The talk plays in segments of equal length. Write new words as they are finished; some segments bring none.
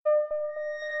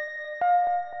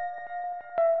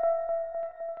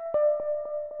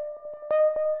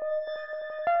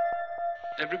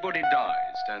Everybody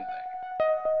dies, don't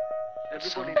they?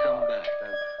 Everybody come back,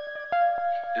 don't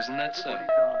they? Isn't that so?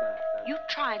 You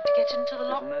tried to get into the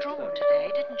locked drawer today,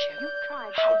 didn't you?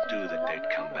 How do the dead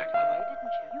come back, Mother?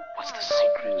 What's the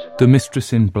secret? The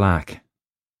Mistress in Black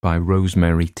by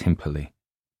Rosemary Timperley.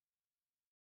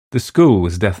 The school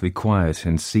was deathly quiet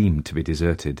and seemed to be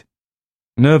deserted.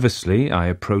 Nervously, I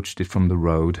approached it from the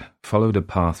road, followed a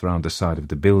path round the side of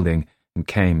the building, and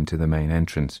came to the main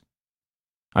entrance.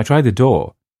 I tried the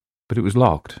door, but it was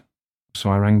locked, so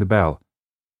I rang the bell.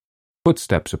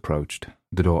 Footsteps approached.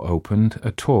 The door opened.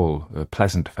 A tall,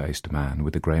 pleasant-faced man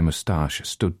with a grey moustache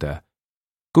stood there.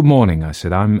 "Good morning," I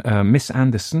said. "I'm Miss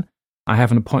Anderson. I have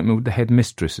an appointment with the head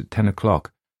mistress at 10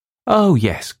 o'clock. "Oh,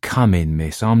 yes, come in,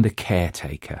 miss. I'm the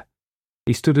caretaker."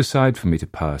 He stood aside for me to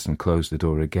pass and closed the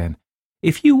door again.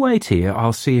 "If you wait here,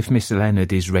 I'll see if Miss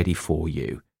Leonard is ready for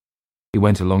you." He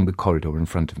went along the corridor in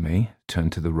front of me,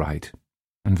 turned to the right,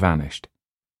 and vanished.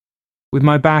 With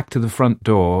my back to the front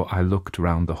door, I looked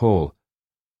round the hall.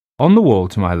 On the wall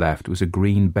to my left was a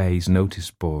green baize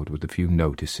notice board with a few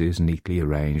notices neatly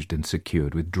arranged and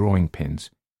secured with drawing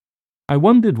pins. I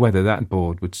wondered whether that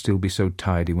board would still be so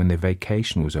tidy when their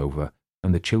vacation was over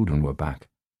and the children were back.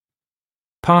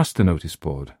 Past the notice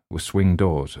board were swing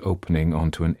doors opening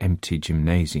onto an empty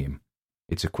gymnasium,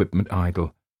 its equipment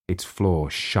idle, its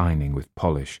floor shining with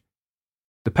polish.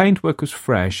 The paintwork was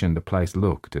fresh and the place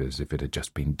looked as if it had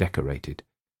just been decorated.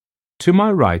 To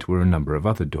my right were a number of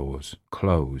other doors,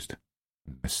 closed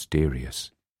and mysterious.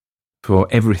 For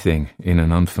everything in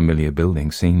an unfamiliar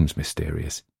building seems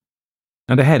mysterious.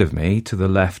 And ahead of me, to the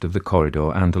left of the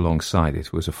corridor and alongside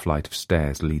it, was a flight of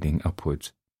stairs leading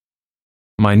upwards.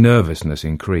 My nervousness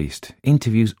increased.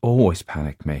 Interviews always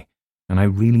panic me, and I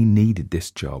really needed this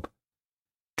job.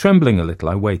 Trembling a little,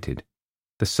 I waited.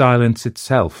 The silence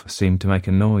itself seemed to make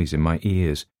a noise in my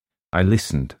ears. I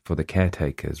listened for the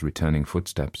caretaker's returning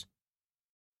footsteps.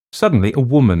 Suddenly, a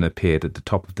woman appeared at the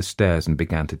top of the stairs and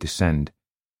began to descend.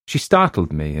 She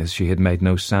startled me, as she had made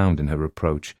no sound in her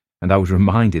approach, and I was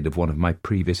reminded of one of my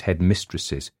previous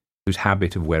headmistresses, whose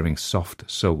habit of wearing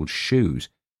soft-soled shoes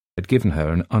had given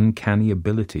her an uncanny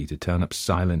ability to turn up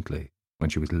silently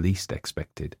when she was least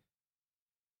expected.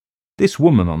 This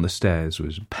woman on the stairs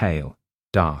was pale,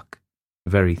 dark,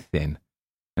 very thin,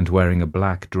 and wearing a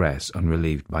black dress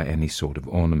unrelieved by any sort of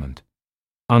ornament.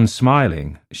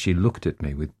 Unsmiling, she looked at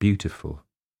me with beautiful,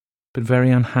 but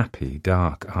very unhappy,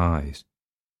 dark eyes.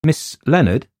 "Miss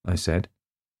Leonard?" I said.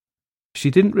 She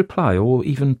didn't reply or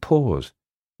even pause,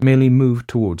 merely moved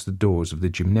towards the doors of the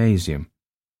gymnasium.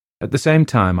 At the same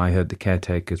time I heard the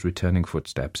caretaker's returning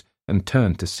footsteps and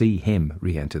turned to see him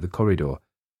re-enter the corridor.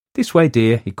 "This way,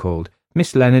 dear," he called.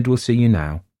 "Miss Leonard will see you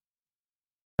now."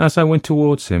 As I went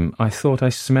towards him, I thought I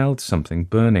smelled something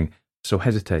burning, so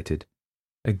hesitated.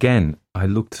 Again, I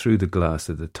looked through the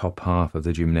glass at the top half of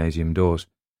the gymnasium doors.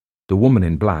 The woman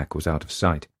in black was out of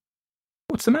sight.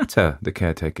 "What's the matter?" The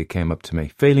caretaker came up to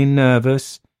me. "Feeling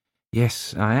nervous?"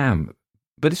 "Yes, I am.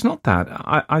 But it's not that.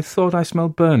 I thought I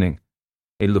smelled burning."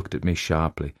 He looked at me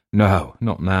sharply. "No,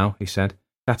 not now," he said.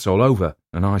 "That's all over,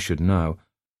 and I should know.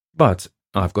 But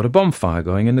I've got a bonfire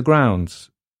going in the grounds.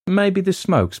 Maybe the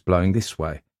smoke's blowing this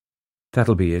way.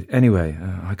 That'll be it. Anyway,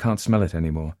 I can't smell it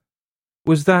any more."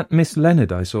 "Was that Miss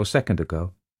Leonard I saw a second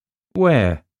ago?"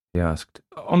 "Where?" he asked.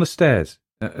 "On the stairs.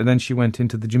 Then she went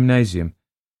into the gymnasium."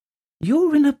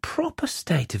 "You're in a proper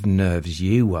state of nerves,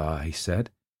 you are," he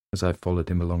said, as I followed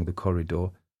him along the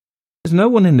corridor. "There's no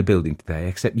one in the building today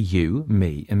except you,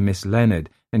 me, and Miss Leonard,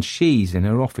 and she's in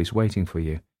her office waiting for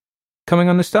you. Coming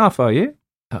on the staff, are you?"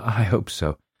 "I hope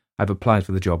so. I've applied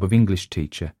for the job of English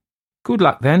teacher." "Good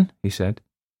luck, then," he said.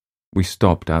 We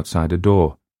stopped outside a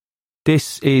door.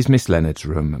 "This is Miss Leonard's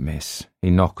room, miss." He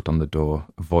knocked on the door.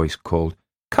 A voice called,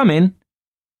 "Come in,"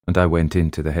 and I went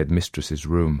into the headmistress's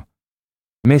room.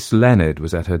 Miss Leonard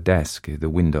was at her desk, the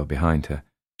window behind her.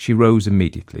 She rose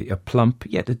immediately, a plump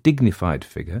yet a dignified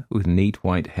figure, with neat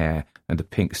white hair and a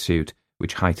pink suit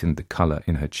which heightened the colour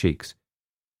in her cheeks.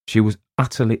 She was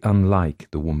utterly unlike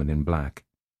the woman in black.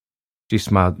 She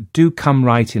smiled. "Do come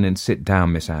right in and sit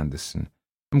down, Miss Anderson.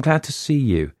 I'm glad to see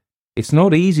you. It's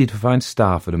not easy to find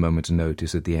staff at a moment's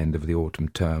notice at the end of the autumn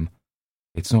term."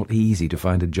 "It's not easy to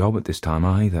find a job at this time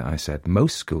either," I said.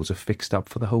 "Most schools are fixed up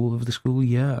for the whole of the school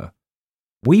year."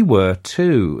 "We were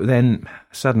too. Then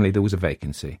suddenly there was a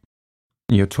vacancy."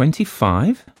 "You're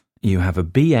 25. You have a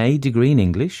BA degree in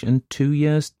English and 2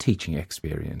 years teaching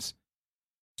experience."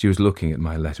 She was looking at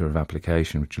my letter of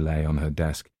application which lay on her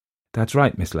desk. "That's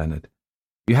right, Miss Leonard.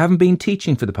 You haven't been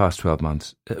teaching for the past 12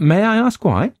 months. May I ask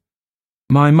why?"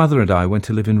 "My mother and I went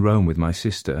to live in Rome with my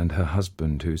sister and her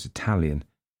husband, who's Italian.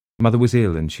 Mother was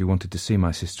ill and she wanted to see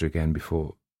my sister again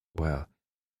before, well,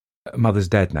 Mother's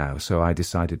dead now, so I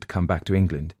decided to come back to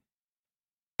England.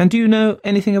 And do you know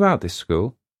anything about this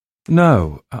school?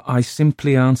 No, I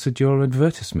simply answered your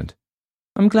advertisement.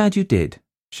 I'm glad you did.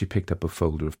 She picked up a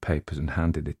folder of papers and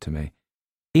handed it to me.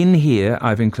 In here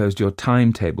I've enclosed your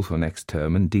timetable for next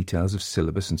term and details of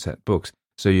syllabus and set books,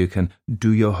 so you can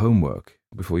do your homework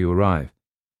before you arrive.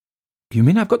 You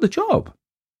mean I've got the job?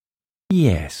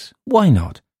 Yes, why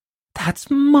not? That's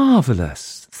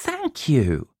marvellous. Thank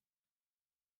you.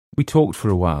 We talked for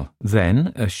a while.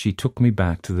 Then, as she took me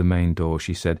back to the main door,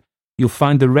 she said, You'll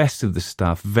find the rest of the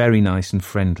staff very nice and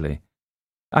friendly.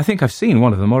 I think I've seen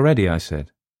one of them already, I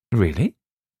said. Really?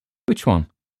 Which one?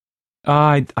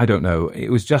 I don't know. It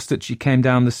was just that she came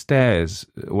down the stairs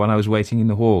when I was waiting in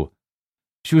the hall.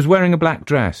 She was wearing a black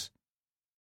dress.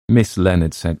 Miss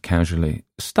Leonard said casually,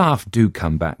 Staff do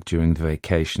come back during the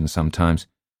vacation sometimes,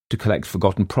 to collect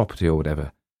forgotten property or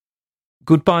whatever.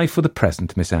 Goodbye for the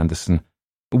present, Miss Anderson.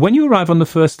 When you arrive on the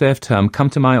first day of term, come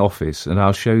to my office and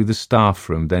I'll show you the staff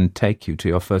room, then take you to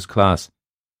your first class.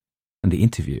 And the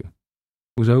interview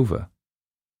was over.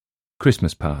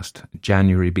 Christmas passed.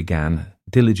 January began.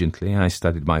 Diligently I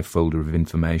studied my folder of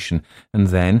information, and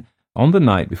then, on the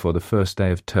night before the first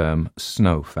day of term,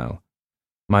 snow fell.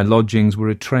 My lodgings were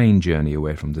a train journey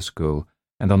away from the school,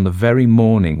 and on the very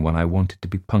morning when I wanted to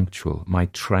be punctual, my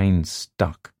train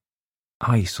stuck.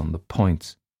 Ice on the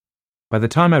points. By the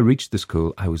time I reached the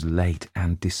school, I was late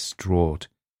and distraught.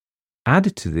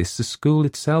 Added to this, the school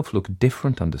itself looked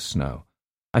different under snow.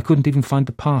 I couldn't even find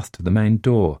the path to the main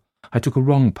door. I took a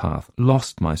wrong path,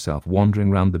 lost myself wandering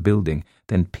round the building,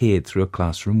 then peered through a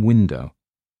classroom window.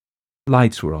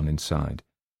 Lights were on inside.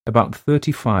 About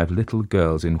 35 little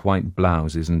girls in white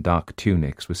blouses and dark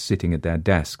tunics were sitting at their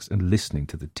desks and listening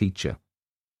to the teacher.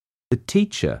 The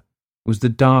teacher was the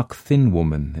dark, thin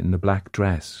woman in the black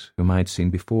dress whom I had seen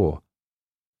before.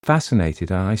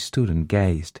 Fascinated, I stood and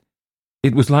gazed.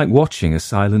 It was like watching a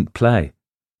silent play.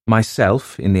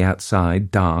 Myself in the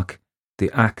outside, dark, the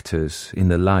actors in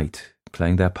the light,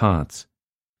 playing their parts.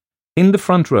 In the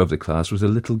front row of the class was a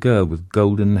little girl with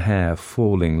golden hair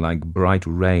falling like bright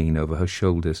rain over her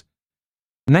shoulders.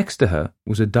 Next to her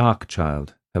was a dark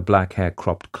child, her black hair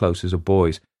cropped close as a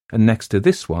boy's, and next to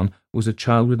this one was a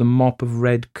child with a mop of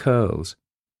red curls.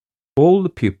 All the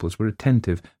pupils were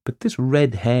attentive, but this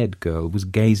red-haired girl was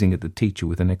gazing at the teacher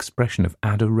with an expression of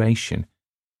adoration.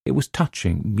 It was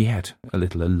touching, yet a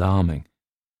little alarming.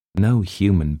 No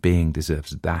human being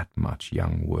deserves that much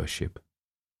young worship.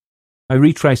 I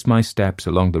retraced my steps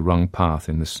along the wrong path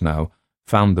in the snow,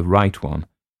 found the right one,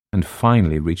 and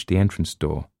finally reached the entrance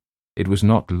door. It was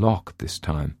not locked this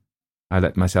time. I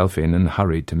let myself in and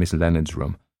hurried to Miss Leonard's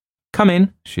room. "Come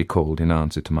in," she called in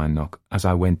answer to my knock. As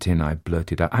I went in, I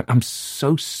blurted out, I'm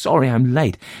so sorry I'm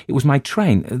late. It was my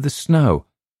train, the snow."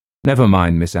 "Never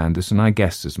mind, Miss Anderson, I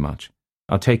guessed as much.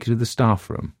 I'll take you to the staff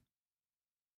room."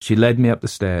 She led me up the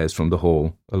stairs from the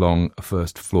hall, along a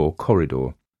first-floor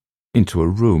corridor, into a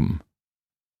room.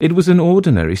 It was an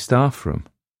ordinary staff room.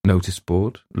 Notice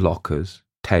board, lockers,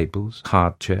 tables,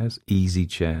 hard chairs, easy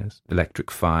chairs,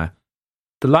 electric fire.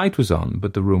 The light was on,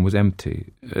 but the room was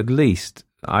empty. At least,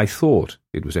 I thought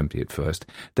it was empty at first,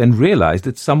 then realized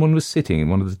that someone was sitting in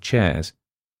one of the chairs.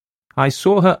 I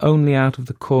saw her only out of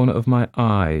the corner of my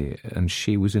eye, and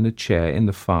she was in a chair in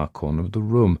the far corner of the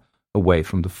room, away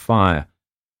from the fire.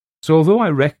 So although I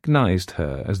recognized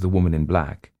her as the woman in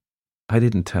black, I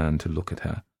didn't turn to look at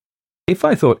her. If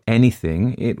I thought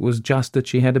anything, it was just that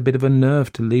she had a bit of a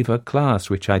nerve to leave her class,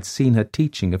 which I'd seen her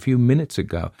teaching a few minutes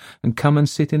ago, and come and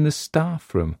sit in the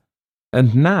staff room.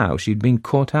 And now she'd been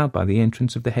caught out by the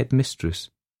entrance of the head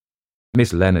mistress.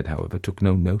 Miss Leonard, however, took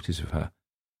no notice of her.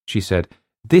 She said,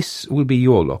 "This will be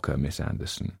your locker, Miss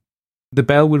Anderson. The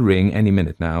bell will ring any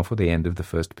minute now for the end of the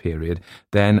first period.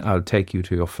 Then I'll take you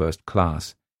to your first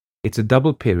class. It's a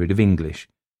double period of English.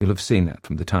 You'll have seen that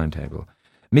from the timetable.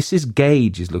 Mrs.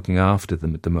 Gage is looking after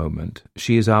them at the moment.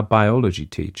 She is our biology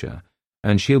teacher,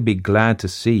 and she'll be glad to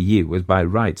see you, as by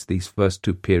rights these first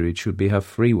 2 periods should be her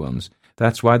free ones.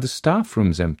 That's why the staff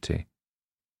room's empty."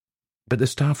 But the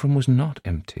staff room was not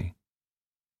empty.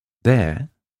 There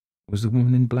was the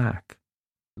woman in black,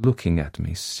 looking at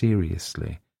me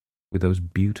seriously, with those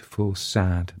beautiful,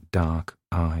 sad, dark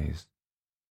eyes.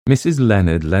 Mrs.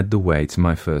 Leonard led the way to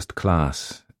my first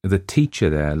class. The teacher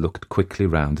there looked quickly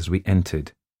round as we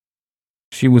entered.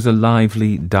 She was a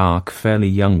lively, dark, fairly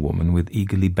young woman with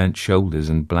eagerly bent shoulders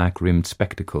and black-rimmed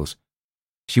spectacles.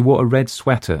 She wore a red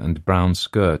sweater and brown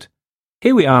skirt.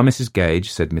 "Here we are, Mrs.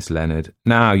 Gage," said Miss Leonard.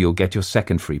 "Now you'll get your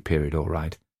second free period, all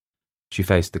right." She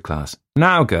faced the class.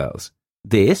 "Now, girls,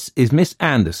 "This is Miss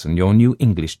Anderson, your new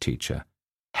English teacher.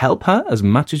 Help her as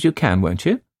much as you can, won't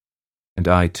you?" And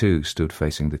I, too, stood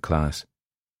facing the class.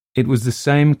 It was the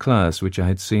same class which I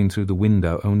had seen through the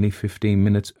window only 15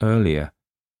 minutes earlier.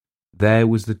 There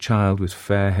was the child with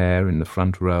fair hair in the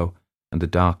front row, and the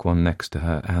dark one next to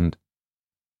her, and...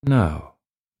 No.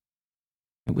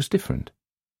 It was different.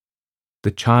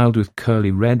 The child with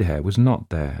curly red hair was not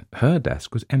there. Her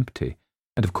desk was empty,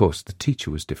 and of course the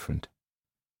teacher was different.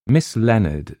 Miss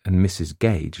Leonard and Mrs.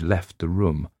 Gage left the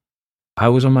room. I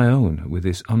was on my own with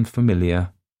this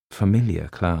unfamiliar, familiar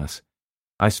class.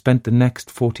 I spent the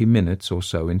next 40 minutes or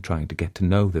so in trying to get to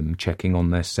know them, checking on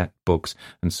their set books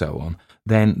and so on.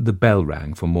 Then the bell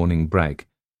rang for morning break,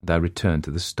 and I returned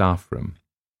to the staff room.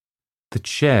 The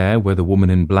chair where the woman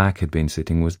in black had been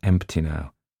sitting was empty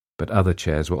now, but other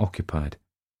chairs were occupied.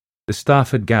 The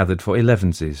staff had gathered for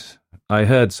elevenses. I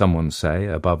heard someone say,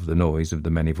 above the noise of the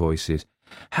many voices,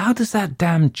 "How does that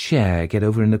damned chair get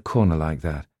over in the corner like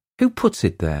that? Who puts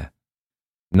it there?"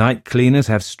 "Night cleaners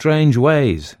have strange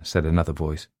ways," said another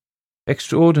voice.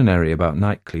 "Extraordinary about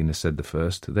night cleaners," said the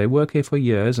first. "They work here for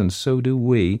years, and so do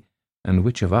we, and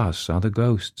which of us are the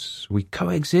ghosts? We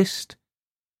coexist,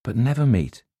 but never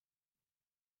meet."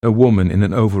 A woman in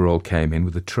an overall came in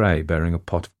with a tray bearing a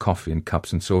pot of coffee and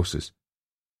cups and saucers.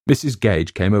 Mrs.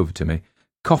 Gage came over to me.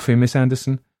 "Coffee, Miss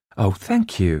Anderson?" "Oh,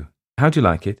 thank you. How'd you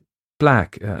like it?"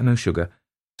 "Black, no sugar."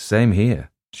 "Same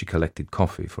here." She collected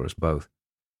coffee for us both.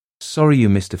 "Sorry you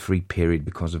missed a free period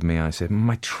because of me," I said.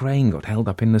 "My train got held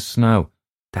up in the snow."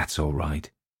 "That's all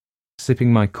right."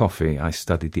 Sipping my coffee, I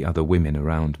studied the other women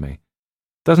around me.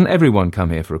 "Doesn't everyone come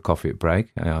here for a coffee at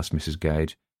break?" I asked Mrs.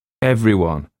 Gage.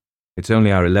 "Everyone. It's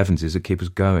only our elevenses that keep us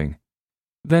going."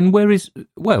 "Then where is,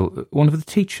 one of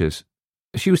the teachers?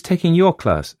 She was taking your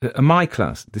class, my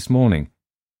class, this morning.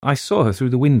 I saw her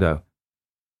through the window."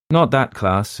 "Not that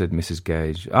class," said Mrs.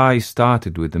 Gage. "I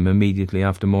started with them immediately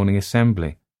after morning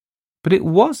assembly." "But it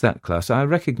was that class. I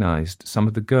recognised some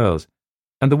of the girls,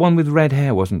 and the one with red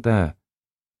hair wasn't there."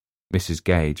 Mrs.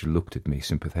 Gage looked at me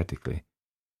sympathetically.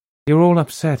 "You're all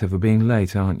upset over being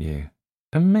late, aren't you?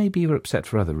 And maybe you're upset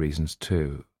for other reasons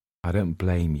too. I don't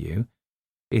blame you.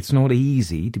 It's not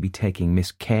easy to be taking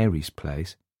Miss Carey's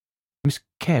place." "Miss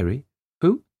Carey?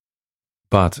 Who?"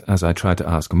 But as I tried to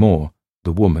ask more,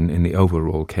 the woman in the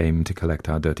overall came to collect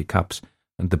our dirty cups,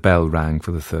 and the bell rang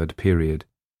for the third period.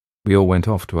 We all went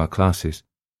off to our classes.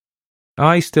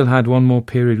 I still had one more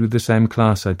period with the same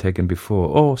class I'd taken before,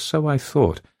 or so I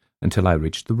thought, until I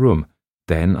reached the room.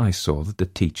 Then I saw that the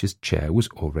teacher's chair was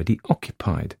already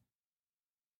occupied.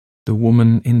 The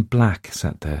woman in black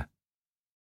sat there,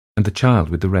 and the child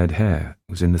with the red hair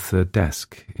was in the third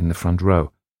desk, in the front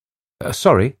row.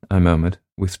 "Sorry," I murmured,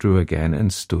 withdrew again,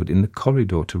 and stood in the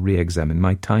corridor to re-examine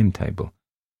my timetable.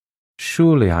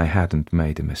 Surely I hadn't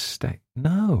made a mistake.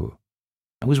 No,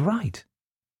 I was right.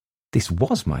 This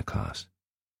was my class.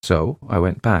 So I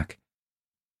went back,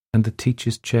 and the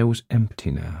teacher's chair was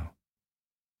empty now.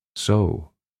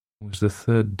 So was the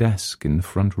third desk in the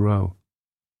front row.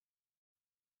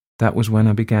 That was when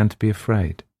I began to be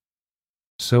afraid.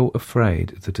 So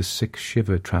afraid that a sick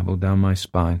shiver travelled down my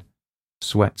spine,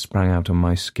 sweat sprang out on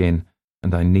my skin,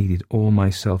 and I needed all my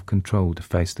self-control to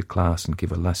face the class and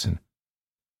give a lesson.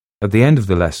 At the end of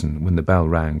the lesson, when the bell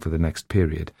rang for the next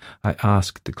period, I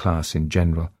asked the class in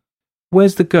general,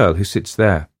 "Where's the girl who sits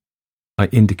there?" I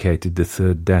indicated the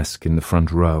third desk in the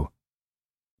front row.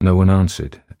 No one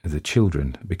answered. The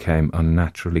children became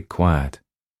unnaturally quiet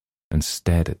and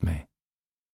stared at me.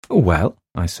 "Well,"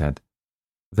 I said.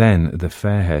 Then the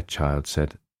fair-haired child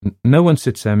said, "No one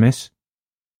sits there, miss."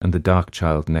 And the dark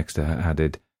child next to her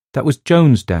added, "That was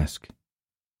Joan's desk."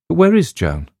 "But where is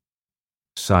Joan?"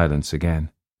 Silence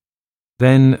again.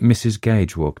 Then Mrs.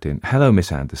 Gage walked in. "Hello,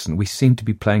 Miss Anderson. We seem to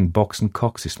be playing box and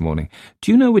cocks this morning.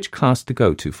 Do you know which class to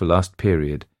go to for last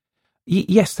period?"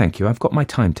 Yes, thank you. I've got my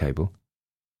timetable."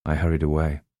 I hurried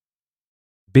away.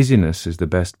 Busyness is the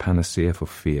best panacea for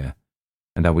fear,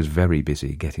 and I was very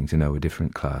busy getting to know a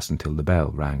different class until the bell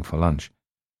rang for lunch.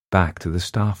 Back to the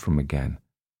staff room again,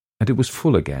 and it was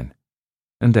full again,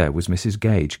 and there was Mrs.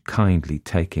 Gage kindly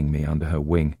taking me under her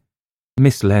wing.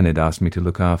 "Miss Leonard asked me to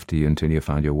look after you until you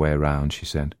found your way around," she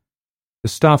said. "The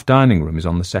staff dining room is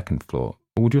on the second floor.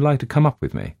 Would you like to come up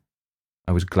with me?"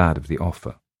 I was glad of the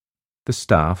offer. The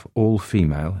staff, all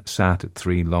female, sat at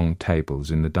 3 long tables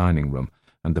in the dining room,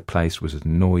 and the place was as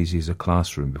noisy as a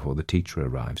classroom before the teacher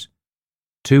arrives.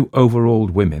 2 overalled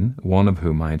women, one of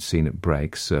whom I had seen at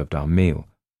breaks, served our meal.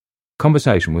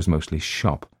 Conversation was mostly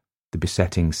shop, the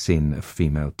besetting sin of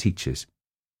female teachers.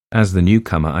 As the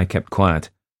newcomer, I kept quiet,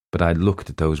 but I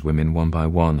looked at those women one by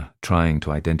one, trying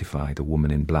to identify the woman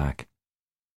in black.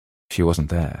 She wasn't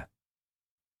there.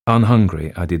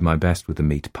 Unhungry, I did my best with the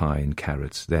meat pie and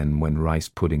carrots. Then, when rice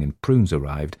pudding and prunes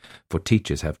arrived, for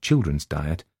teachers have children's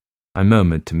diet, I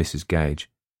murmured to Mrs. Gage,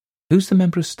 "Who's the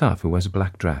member of staff who wears a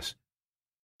black dress?"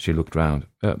 She looked round.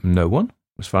 No one,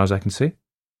 as far as I can see.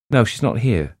 No, she's not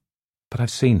here, but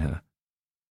I've seen her.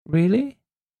 Really?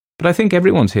 But I think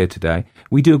everyone's here today.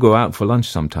 We do go out for lunch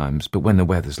sometimes, but when the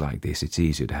weather's like this, it's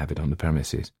easier to have it on the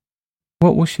premises.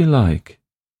 What was she like?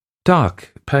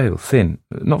 Dark, pale, thin,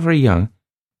 not very young,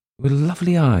 with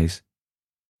lovely eyes.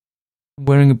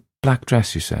 Wearing a black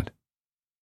dress, you said?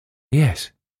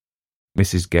 Yes.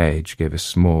 Mrs. Gage gave a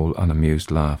small,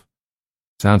 unamused laugh.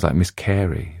 Sounds like Miss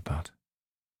Carey, but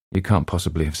you can't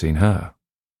possibly have seen her.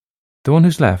 The one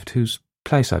who's left, whose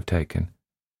place I've taken.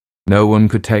 No one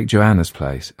could take Joanna's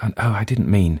place. And I didn't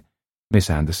mean...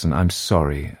 Miss Anderson, I'm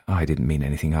sorry. I didn't mean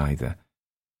anything either.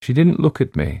 She didn't look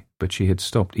at me, but she had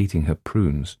stopped eating her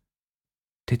prunes.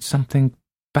 Did something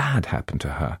bad happen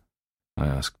to her? I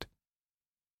asked.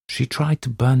 She tried to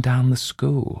burn down the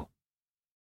school.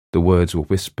 The words were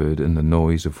whispered, and the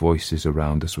noise of voices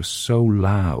around us was so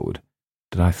loud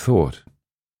that I thought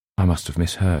I must have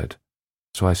misheard.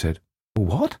 So I said,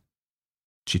 "What?"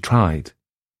 She tried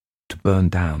to burn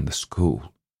down the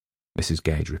school, Mrs.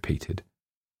 Gage repeated.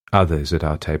 Others at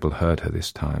our table heard her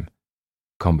this time.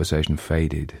 Conversation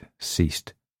faded,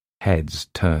 ceased. Heads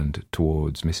turned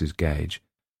towards Mrs. Gage.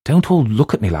 "Don't all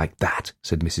look at me like that,"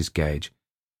 said Mrs. Gage.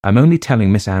 "I'm only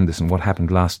telling Miss Anderson what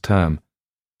happened last term.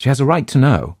 She has a right to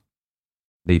know."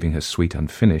 Leaving her sweet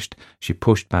unfinished, she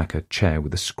pushed back her chair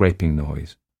with a scraping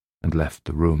noise and left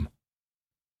the room.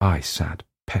 I sat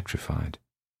petrified.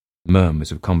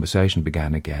 Murmurs of conversation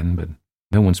began again, but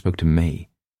no one spoke to me,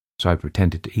 so I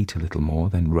pretended to eat a little more,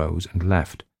 then rose and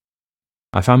left.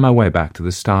 I found my way back to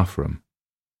the staff room.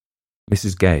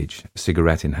 Mrs. Gage,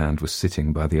 cigarette in hand, was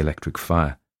sitting by the electric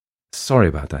fire. "Sorry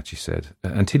about that," she said.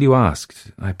 "Until you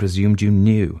asked, I presumed you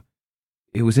knew.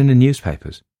 It was in the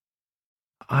newspapers.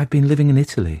 I've been living in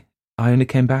Italy. I only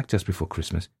came back just before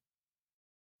Christmas."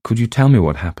 "Could you tell me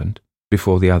what happened,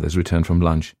 before the others returned from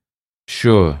lunch?"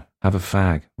 "Sure. Have a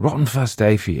fag. Rotten first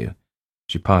day for you."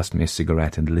 She passed me a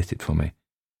cigarette and lit it for me.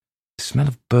 "The smell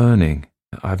of burning.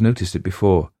 I've noticed it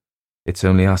before. It's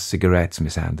only our cigarettes,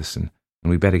 Miss Anderson, and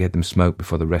we better get them smoked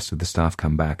before the rest of the staff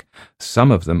come back.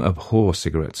 Some of them abhor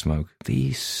cigarette smoke.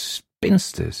 These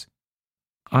spinsters.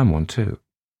 I'm one too."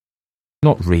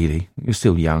 "Not really. You're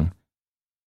still young."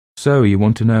 "So you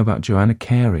want to know about Joanna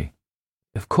Carey?"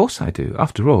 "Of course I do.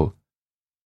 After all,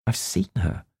 I've seen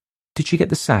her. Did she get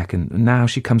the sack, and now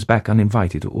she comes back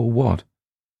uninvited, or what?"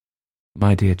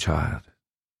 "My dear child,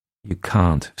 you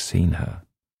can't have seen her.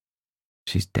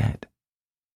 She's dead."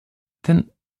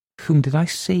 "Then whom did I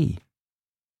see?"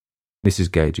 Mrs.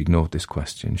 Gage ignored this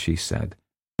question. She said,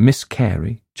 "Miss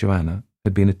Carey, Joanna,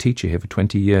 had been a teacher here for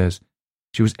 20 years.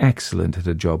 She was excellent at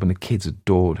her job, and the kids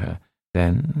adored her.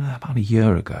 Then, about a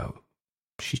year ago,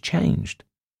 she changed."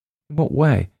 "In what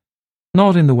way?"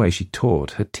 "Not in the way she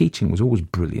taught. Her teaching was always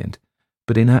brilliant,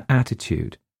 but in her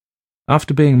attitude.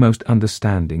 After being most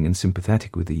understanding and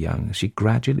sympathetic with the young, she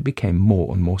gradually became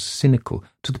more and more cynical,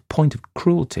 to the point of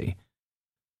cruelty.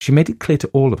 She made it clear to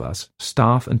all of us,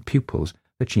 staff and pupils,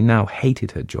 that she now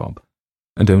hated her job,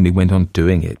 and only went on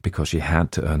doing it because she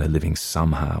had to earn a living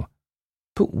somehow.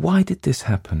 But why did this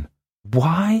happen?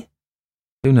 Why?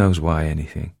 Who knows why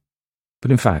anything?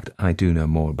 But in fact, I do know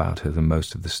more about her than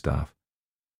most of the staff.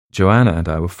 Joanna and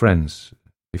I were friends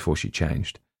before she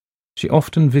changed. She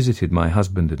often visited my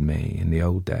husband and me in the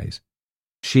old days.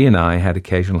 She and I had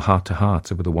occasional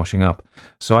heart-to-hearts over the washing up,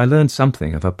 so I learned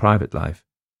something of her private life.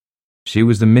 She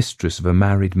was the mistress of a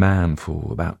married man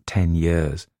for about 10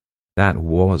 years. That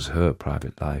was her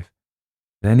private life.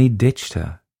 Then he ditched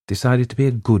her, decided to be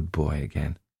a good boy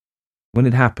again. When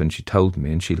it happened, she told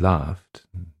me, and she laughed,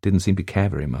 didn't seem to care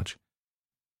very much.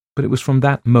 But it was from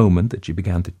that moment that she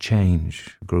began to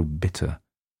change, grow bitter,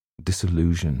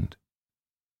 disillusioned.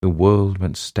 The world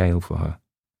went stale for her.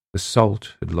 The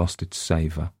salt had lost its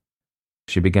savour.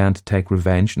 She began to take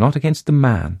revenge, not against the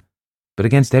man, but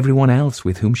against everyone else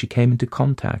with whom she came into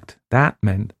contact. That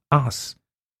meant us,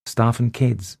 staff and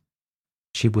kids.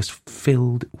 She was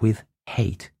filled with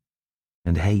hate,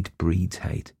 and hate breeds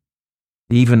hate.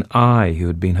 Even I, who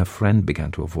had been her friend,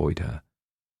 began to avoid her.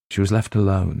 She was left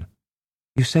alone.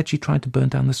 You said she tried to burn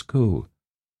down the school.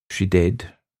 She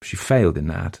did. She failed in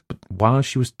that, but while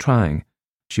she was trying,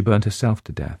 she burned herself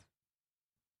to death.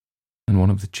 And one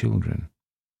of the children.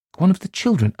 One of the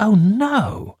children? Oh,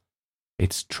 no!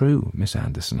 It's true, Miss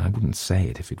Anderson. I wouldn't say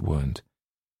it if it weren't.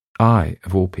 I,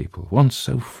 of all people, once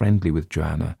so friendly with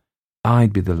Joanna,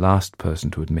 I'd be the last person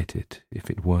to admit it if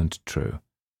it weren't true.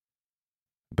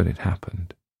 But it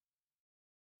happened.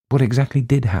 What exactly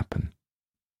did happen?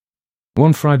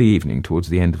 One Friday evening, towards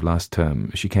the end of last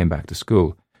term, she came back to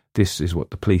school. This is what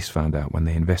the police found out when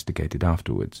they investigated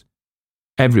afterwards.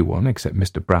 Everyone, except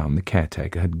Mr. Brown, the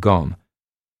caretaker, had gone.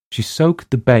 She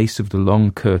soaked the base of the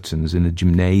long curtains in a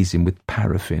gymnasium with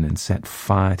paraffin and set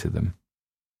fire to them.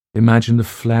 Imagine the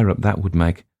flare-up that would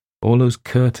make, all those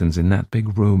curtains in that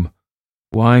big room.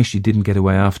 Why she didn't get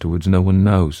away afterwards, no one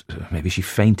knows. Maybe she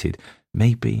fainted.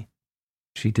 Maybe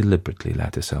she deliberately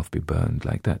let herself be burned,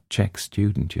 like that Czech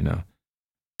student, you know.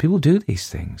 People do these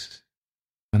things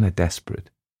when they're desperate.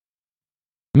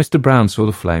 Mr. Brown saw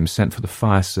the flames, sent for the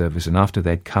fire service, and after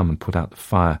they'd come and put out the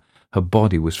fire, her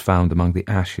body was found among the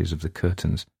ashes of the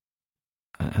curtains.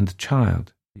 And the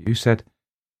child, you said?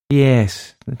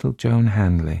 Yes, little Joan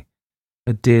Hanley.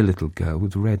 A dear little girl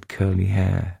with red curly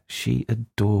hair. She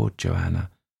adored Joanna.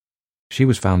 She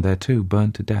was found there too,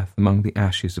 burned to death among the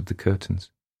ashes of the curtains.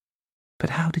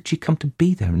 But how did she come to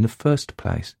be there in the first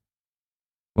place?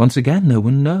 Once again, no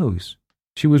one knows.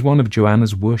 She was one of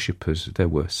Joanna's worshippers. There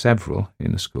were several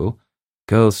in the school.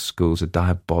 Girls' schools are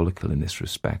diabolical in this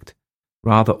respect.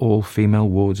 Rather all-female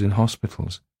wards in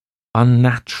hospitals.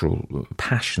 Unnatural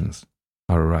passions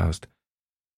are aroused.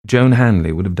 Joan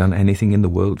Hanley would have done anything in the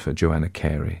world for Joanna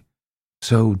Carey.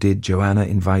 So did Joanna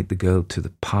invite the girl to the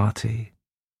party?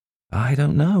 I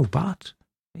don't know, but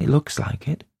it looks like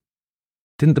it.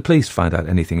 Didn't the police find out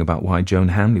anything about why Joan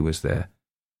Hanley was there?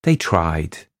 They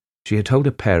tried. She had told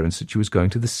her parents that she was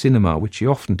going to the cinema, which she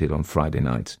often did on Friday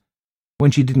nights. When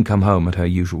she didn't come home at her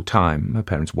usual time, her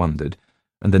parents wondered,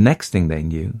 and the next thing they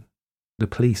knew, the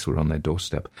police were on their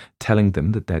doorstep, telling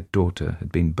them that their daughter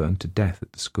had been burnt to death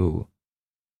at the school.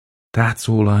 That's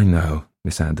all I know,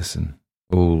 Miss Anderson,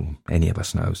 all any of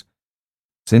us knows.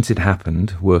 Since it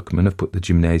happened, workmen have put the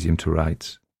gymnasium to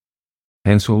rights.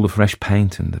 Hence all the fresh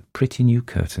paint and the pretty new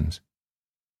curtains.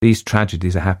 These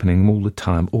tragedies are happening all the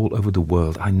time, all over the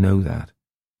world, I know that.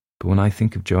 But when I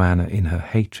think of Joanna in her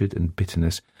hatred and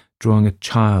bitterness, drawing a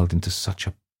child into such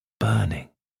a burning...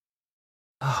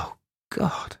 Oh,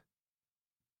 God!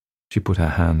 She put her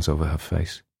hands over her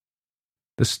face.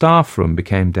 The staff room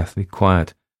became deathly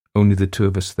quiet, only the two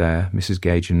of us there, Mrs.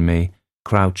 Gage and me,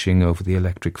 crouching over the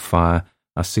electric fire,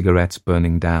 our cigarettes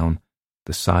burning down,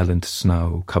 the silent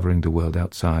snow covering the world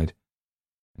outside.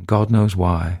 And God knows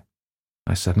why,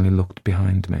 I suddenly looked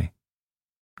behind me.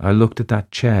 I looked at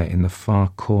that chair in the far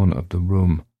corner of the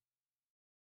room.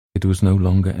 It was no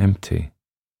longer empty.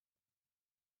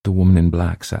 The woman in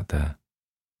black sat there.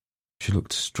 She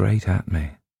looked straight at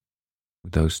me,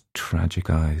 with those tragic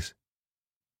eyes.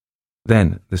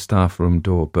 Then the staff room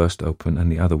door burst open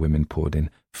and the other women poured in,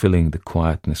 filling the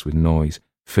quietness with noise,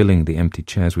 filling the empty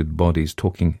chairs with bodies,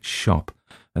 talking shop,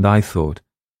 and I thought,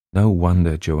 no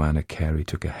wonder Joanna Carey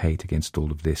took a hate against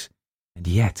all of this. And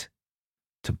yet,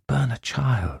 to burn a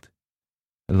child,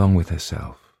 along with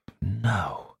herself,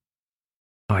 no.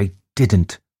 I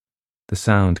didn't. The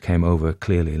sound came over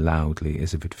clearly, loudly,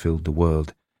 as if it filled the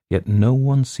world, yet no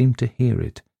one seemed to hear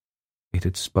it. It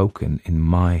had spoken in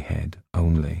my head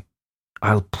only.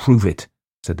 I'll prove it,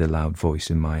 said the loud voice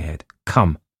in my head.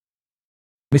 Come.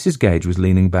 Mrs. Gage was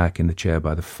leaning back in the chair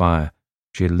by the fire.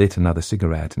 She had lit another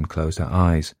cigarette and closed her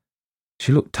eyes.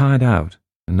 She looked tired out,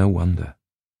 and no wonder.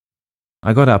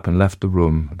 I got up and left the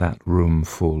room, that room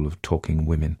full of talking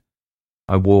women.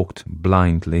 I walked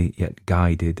blindly yet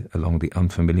guided along the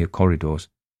unfamiliar corridors.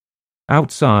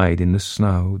 Outside in the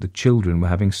snow, the children were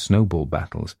having snowball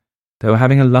battles. They were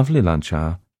having a lovely lunch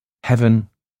hour. Heaven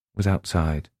was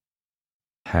outside.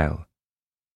 Hell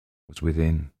was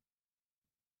within.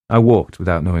 I walked,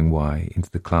 without knowing why, into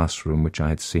the classroom which I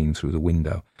had seen through the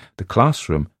window, the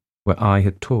classroom where I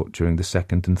had taught during the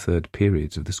second and third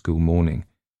periods of the school morning.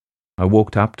 I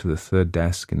walked up to the third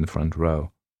desk in the front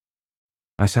row.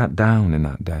 I sat down in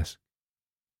that desk,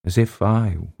 as if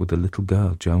I were the little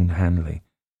girl Joan Hanley,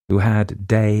 who had,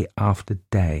 day after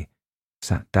day,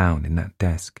 sat down in that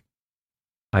desk.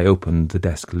 I opened the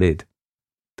desk lid.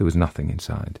 There was nothing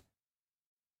inside.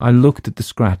 I looked at the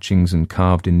scratchings and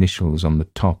carved initials on the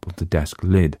top of the desk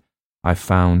lid. I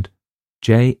found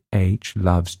J.H.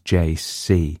 loves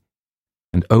J.C.,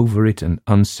 and over it an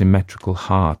unsymmetrical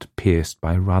heart pierced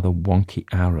by a rather wonky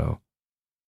arrow.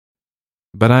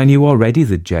 But I knew already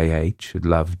that J.H. had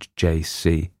loved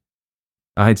J.C.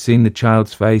 I had seen the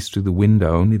child's face through the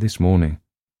window only this morning.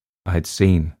 I had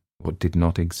seen what did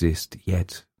not exist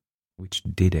yet, which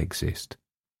did exist.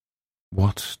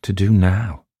 What to do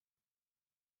now?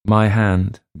 My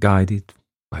hand, guided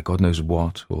by God knows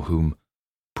what or whom,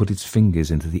 put its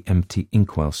fingers into the empty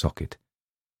inkwell socket.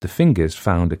 The fingers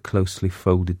found a closely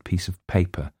folded piece of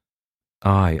paper.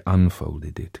 I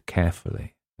unfolded it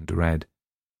carefully and read,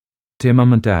 "Dear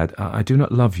Mum and Dad, I do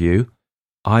not love you.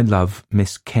 I love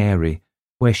Miss Carey.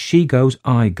 Where she goes,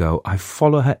 I go. I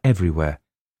follow her everywhere.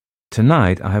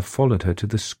 Tonight I have followed her to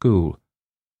the school.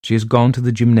 She has gone to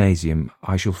the gymnasium.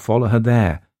 I shall follow her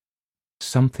there.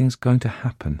 Something's going to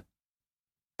happen.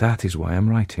 That is why I'm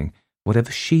writing.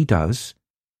 Whatever she does,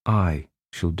 I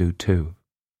shall do too.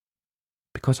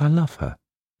 Because I love her.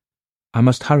 I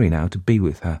must hurry now to be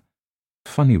with her.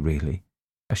 Funny, really,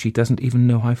 as she doesn't even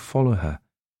know I follow her.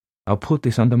 I'll put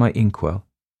this under my inkwell.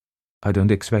 I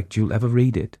don't expect you'll ever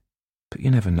read it, but you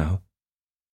never know.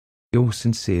 Yours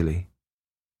sincerely,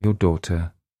 your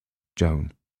daughter,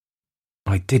 Joan."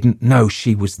 "I didn't know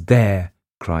she was there,"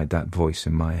 cried that voice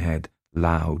in my head,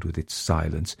 loud with its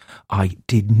silence. "I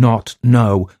did not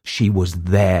know she was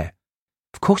there."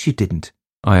 "Of course you didn't,"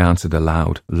 I answered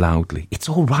aloud, loudly. "It's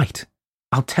all right.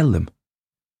 I'll tell them."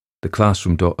 The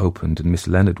classroom door opened and Miss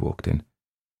Leonard walked in.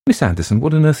 "Miss Anderson,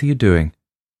 what on earth are you doing?"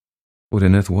 What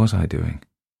on earth was I doing?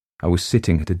 I was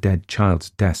sitting at a dead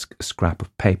child's desk, a scrap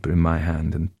of paper in my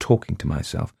hand, and talking to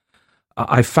myself.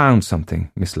 I found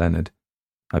something, Miss Leonard."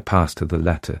 I passed her the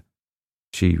letter.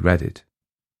 She read it.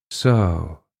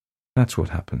 "So, that's what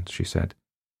happened," she said.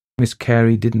 "Miss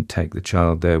Carey didn't take the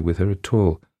child there with her at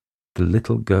all. The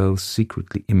little girl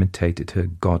secretly imitated her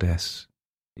goddess,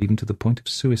 even to the point of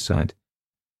suicide.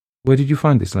 Where did you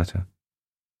find this letter?"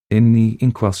 "In the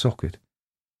inkwell socket.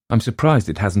 I'm surprised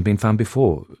it hasn't been found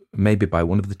before, maybe by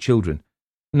one of the children.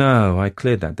 No, I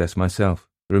cleared that desk myself,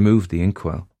 removed the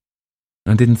inkwell,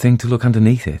 and didn't think to look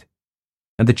underneath it.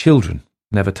 And the children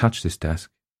never touched this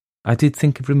desk. I did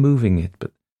think of removing it,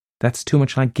 but that's too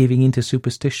much like giving in to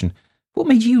superstition. What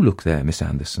made you look there, Miss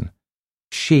Anderson?"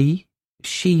 She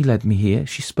led me here.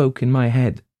 She spoke in my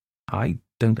head. I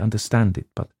don't understand it,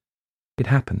 but it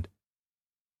happened."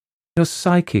 "You're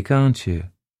psychic, aren't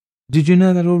you? Did you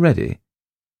know that already?"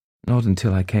 "Not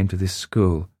until I came to this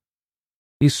school."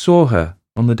 "You saw her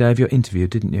on the day of your interview,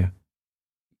 didn't you?"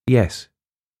 "Yes,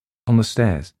 on the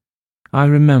stairs. I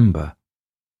remember.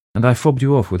 And I fobbed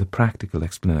you off with a practical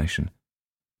explanation."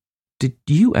 "Did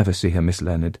you ever see her, Miss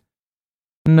Leonard?"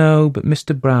 "No, but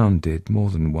Mr. Brown did,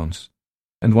 more than once.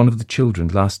 And one of the children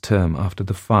last term after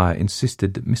the fire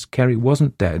insisted that Miss Carey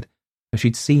wasn't dead, as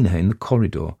she'd seen her in the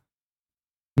corridor.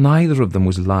 Neither of them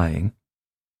was lying.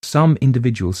 Some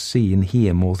individuals see and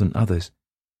hear more than others.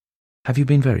 Have you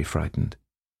been very frightened?"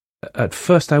 "At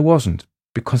first I wasn't,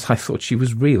 because I thought she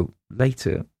was real.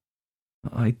 Later,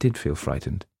 I did feel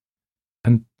frightened."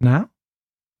 "And now?"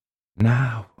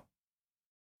 "Now,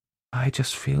 I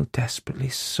just feel desperately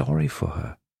sorry for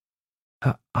her.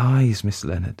 Her eyes, Miss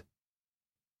Leonard.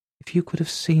 If you could have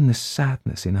seen the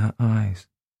sadness in her eyes."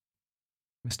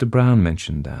 "Mr. Brown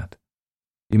mentioned that.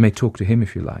 You may talk to him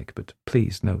if you like, but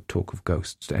please no talk of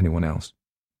ghosts to anyone else."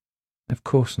 "Of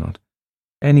course not.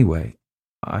 Anyway,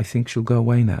 I think she'll go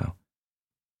away now.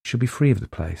 She'll be free of the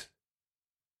place.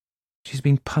 She's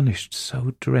been punished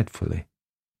so dreadfully.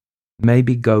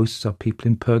 Maybe ghosts are people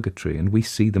in purgatory and we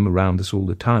see them around us all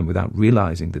the time without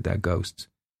realizing that they're ghosts."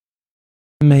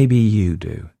 "Maybe you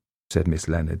do," said Miss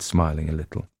Leonard, smiling a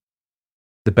little.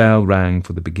 The bell rang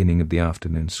for the beginning of the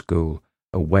afternoon school.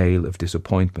 A wail of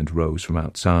disappointment rose from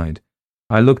outside.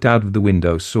 I looked out of the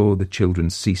window, saw the children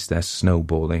cease their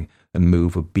snowballing and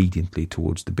move obediently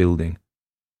towards the building.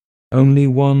 Only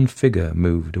one figure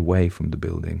moved away from the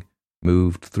building,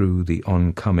 moved through the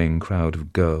oncoming crowd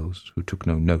of girls who took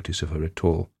no notice of her at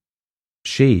all.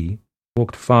 She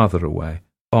walked farther away,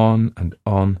 on and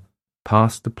on,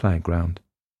 past the playground,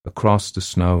 across the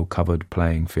snow-covered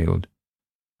playing field.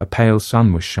 A pale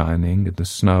sun was shining, and the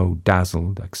snow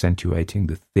dazzled, accentuating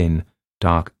the thin,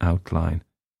 dark outline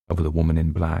of the woman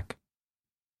in black.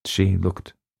 She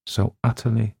looked so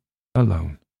utterly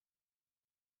alone.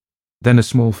 Then a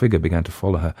small figure began to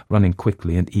follow her, running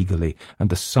quickly and eagerly, and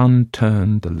the sun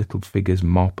turned the little figure's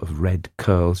mop of red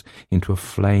curls into a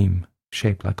flame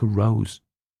shaped like a rose.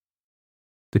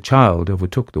 The child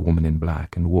overtook the woman in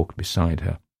black and walked beside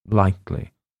her,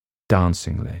 lightly,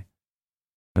 dancingly,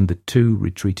 and the two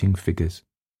retreating figures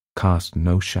cast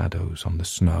no shadows on the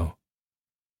snow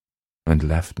and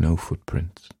left no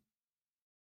footprints.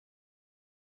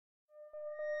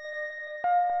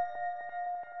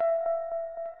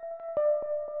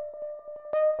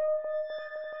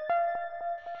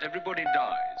 Everybody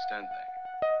dies, don't they?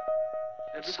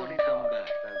 Everybody come back,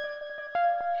 don't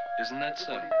they? Isn't that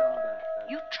so?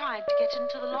 You tried to get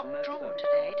into the locked drawer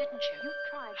today, didn't you?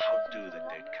 How do the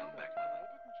dead come back, Mother?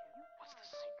 What's the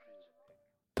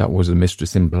secret? That was The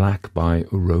Mistress in Black by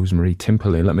Rosemary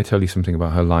Timperley. Let me tell you something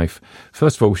about her life.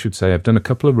 First of all, we should say I've done a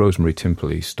couple of Rosemary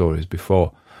Timperley stories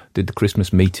before. did The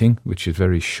Christmas Meeting, which is a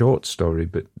very short story,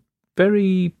 but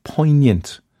very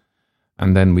poignant.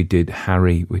 And then we did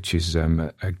Harry, which is,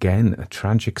 again, a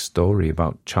tragic story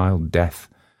about child death.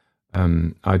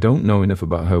 I don't know enough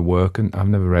about her work, and I've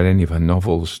never read any of her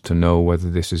novels to know whether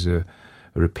this is a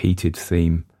repeated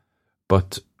theme.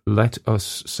 But let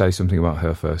us say something about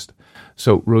her first.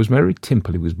 So, Rosemary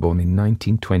Timperley was born in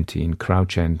 1920 in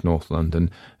Crouch End, North London,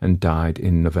 and died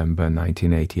in November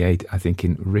 1988, I think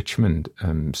in Richmond,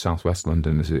 southwest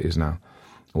London as it is now,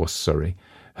 or Surrey.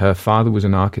 Her father was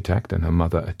an architect and her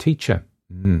mother a teacher.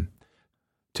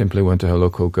 Timperley went to her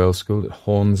local girls' school at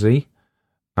Hornsey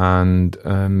and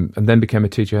then became a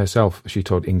teacher herself. She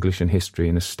taught English and history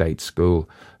in a state school.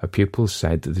 Her pupils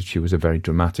said that she was a very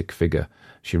dramatic figure.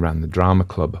 She ran the drama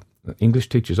club. English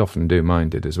teachers often do, mine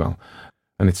did as well.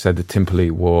 And it said that Timperley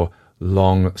wore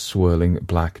long, swirling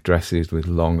black dresses with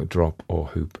long drop or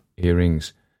hoop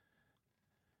earrings.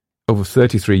 Over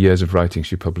 33 years of writing,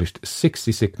 she published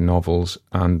 66 novels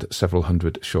and several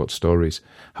hundred short stories.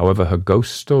 However, her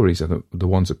ghost stories are the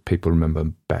ones that people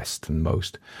remember best and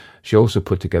most. She also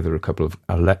put together a couple of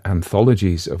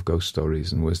anthologies of ghost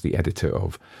stories and was the editor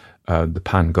of the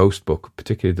Pan Ghost book,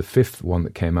 particularly the fifth one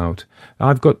that came out.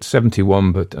 I've got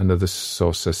 71, but another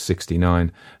source says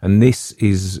 69. And this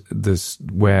is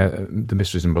where The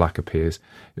Mistress in Black appears.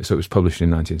 So it was published in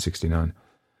 1969.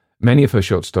 Many of her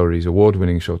short stories,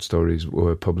 award-winning short stories,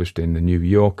 were published in The New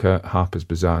Yorker, Harper's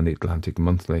Bazaar, and The Atlantic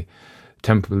Monthly.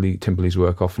 Timperley's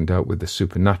work often dealt with the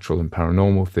supernatural and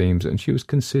paranormal themes, and she was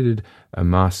considered a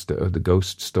master of the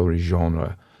ghost story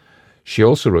genre. She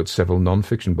also wrote several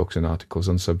non-fiction books and articles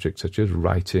on subjects such as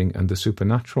writing and the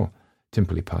supernatural.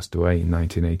 Timperley passed away in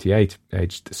 1988,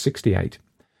 aged 68.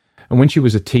 And when she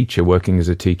was a teacher, working as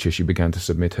a teacher, she began to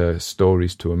submit her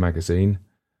stories to a magazine,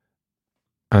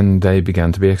 and they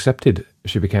began to be accepted.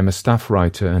 She became a staff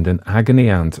writer and an agony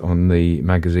aunt on the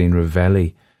magazine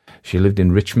Revelli. She lived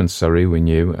in Richmond, Surrey, we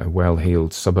knew, a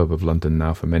well-heeled suburb of London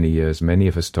now for many years. Many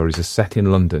of her stories are set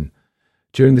in London.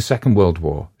 During the Second World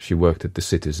War, she worked at the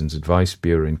Citizens Advice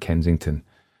Bureau in Kensington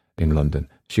in London.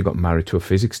 She got married to a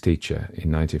physics teacher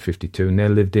in 1952 and they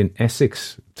lived in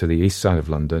Essex, to the east side of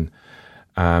London.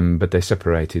 But they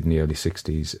separated in the early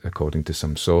 60s, according to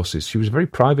some sources. She was a very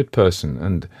private person,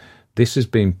 and this has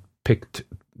been picked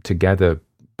together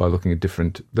by looking at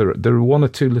different... There are one or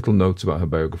two little notes about her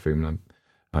biography, and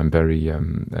I'm very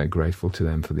grateful to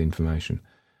them for the information.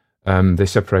 They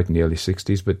separated in the early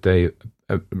 60s, but they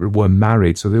were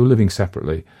married, so they were living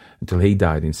separately until he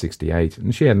died in 68,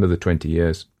 and she had another 20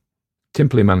 years.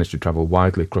 Timperley managed to travel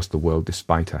widely across the world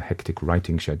despite her hectic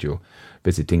writing schedule,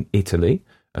 visiting Italy.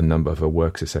 A number of her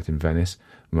works are set in Venice,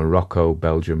 Morocco,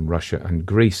 Belgium, Russia, and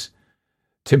Greece.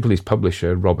 Timperley's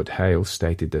publisher, Robert Hale,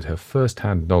 stated that her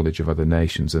first-hand knowledge of other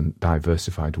nations and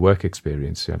diversified work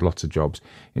experience, she had lots of jobs,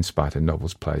 inspired her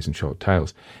novels, plays, and short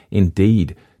tales.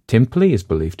 Indeed, Timperley is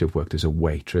believed to have worked as a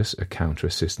waitress, a counter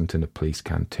assistant in a police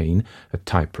canteen, a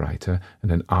typewriter,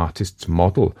 and an artist's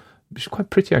model. She's quite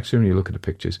pretty, actually, when you look at the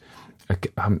pictures.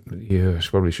 Yeah, she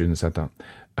probably shouldn't have said that.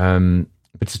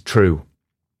 But it's true.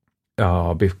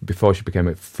 Before she became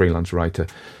a freelance writer.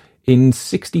 In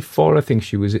 64, I think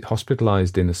she was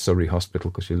hospitalised in a Surrey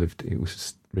hospital because it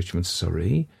was Richmond,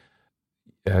 Surrey.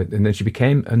 And then she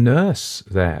became a nurse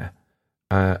there.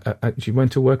 She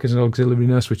went to work as an auxiliary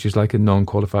nurse, which is like a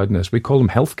non-qualified nurse. We call them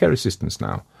healthcare assistants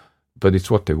now, but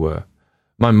it's what they were.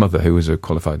 My mother, who was a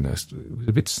qualified nurse, was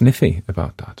a bit sniffy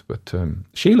about that. But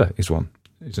Sheila is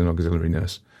an auxiliary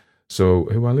nurse, so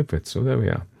who I live with. So there we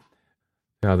are.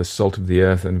 They are the salt of the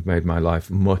earth and have made my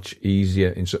life much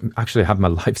easier. Actually, I had my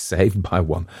life saved by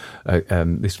one.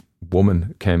 This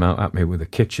woman came out at me with a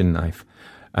kitchen knife,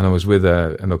 and I was with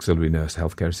an auxiliary nurse,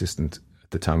 healthcare assistant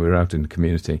at the time. We were out in the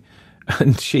community,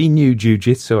 and she knew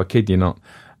jiu-jitsu, I kid you not,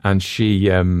 and she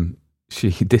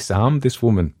disarmed this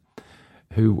woman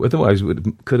who otherwise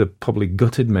could have probably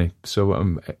gutted me. So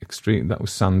that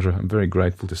was Sandra. I'm very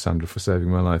grateful to Sandra for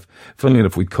saving my life. Funnily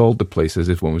enough, we called the police as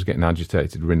if one was getting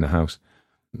agitated. We're in the house.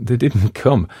 They didn't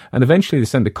come. And eventually they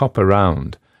sent a cop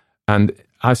around. And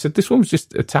I said, this woman's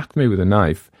just attacked me with a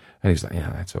knife. And he's like, yeah,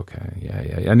 that's okay.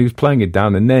 Yeah. And he was playing it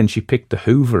down. And then she picked the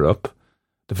Hoover up,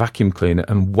 the vacuum cleaner,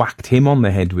 and whacked him on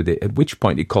the head with it, at which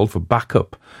point he called for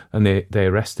backup. And they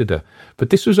arrested her. But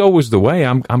this was always the way.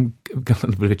 I'm got a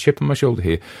little bit of a chip on my shoulder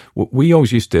here. We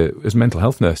always used to, as mental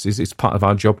health nurses, it's part of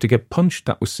our job to get punched.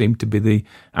 That seemed to be the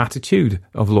attitude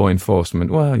of law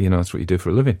enforcement. Well, that's what you do for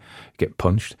a living, get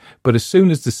punched. But as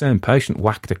soon as the same patient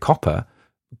whacked a copper,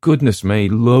 goodness me,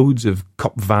 loads of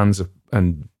cop vans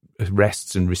and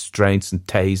arrests and restraints and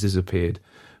tasers appeared.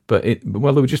 But they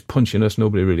were just punching us.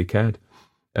 Nobody really cared.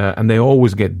 And they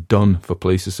always get done for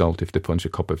police assault if they punch a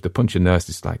cop. If they punch a nurse,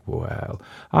 it's like, well,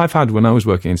 I've had, when I was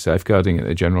working in safeguarding at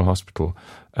a general hospital,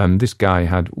 this guy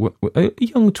had a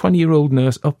young 20-year-old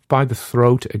nurse up by the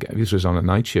throat. Again, this was on a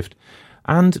night shift.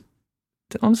 And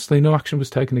honestly, no action was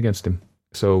taken against him.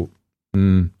 So,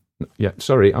 yeah,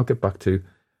 sorry, I'll get back to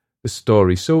the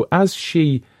story. So as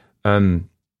she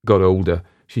got older,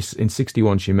 she's in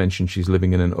 61, she mentioned she's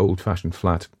living in an old-fashioned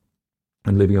flat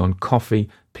and living on coffee,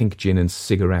 pink gin and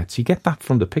cigarettes. You get that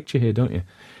from the picture here, don't you?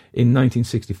 In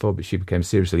 1964, but she became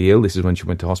seriously ill. This is when she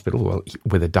went to hospital. Well,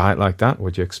 with a diet like that,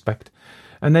 what do you expect?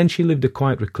 And then she lived a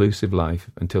quite reclusive life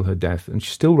until her death, and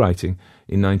she's still writing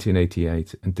in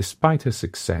 1988, and despite her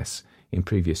success in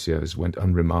previous years, went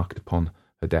unremarked upon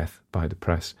her death by the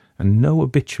press, and no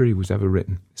obituary was ever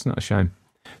written. It's not a shame.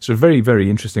 So a very, very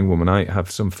interesting woman. I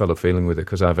have some fellow feeling with her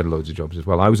because I've had loads of jobs as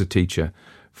well. I was a teacher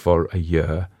for a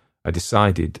year. I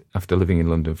decided, after living in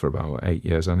London for about 8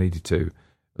 years, I needed to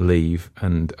leave,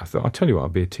 and I thought, I'll tell you what, I'll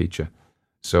be a teacher.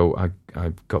 So I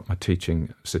got my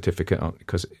teaching certificate,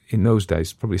 because in those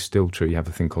days, probably still true, you have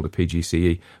a thing called a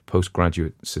PGCE,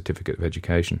 Postgraduate Certificate of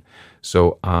Education.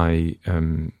 So I'd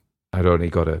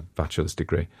already got a bachelor's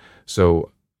degree.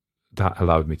 So that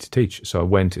allowed me to teach. So I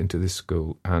went into this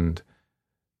school, and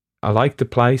I liked the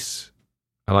place,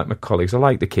 I liked my colleagues, I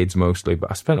liked the kids mostly,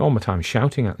 but I spent all my time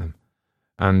shouting at them.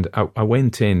 And I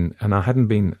went in, and I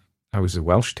was a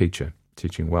Welsh teacher,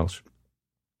 teaching Welsh.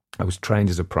 I was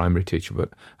trained as a primary teacher, but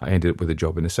I ended up with a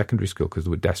job in a secondary school because they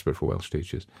were desperate for Welsh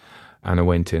teachers. And I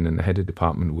went in, and the head of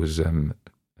department was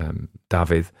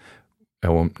David, I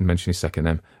won't mention his second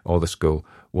name, or the school,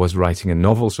 was writing a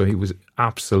novel, so he was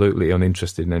absolutely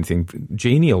uninterested in anything.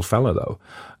 Genial fella, though.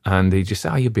 And he just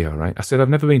said, you'll be all right. I said, I've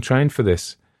never been trained for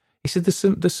this. He said,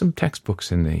 there's some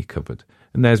textbooks in the cupboard.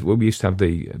 And we used to have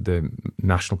the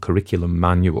National Curriculum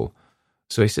Manual.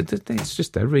 So he said, it's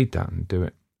just there, read that and do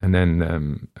it. And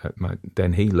then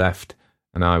then he left,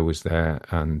 and I was there,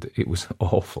 and it was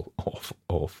awful, awful,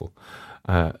 awful.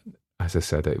 As I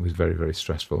said, it was very, very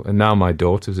stressful. And now my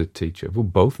daughter's a teacher. Well,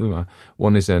 both of them are.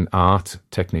 One is an art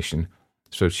technician,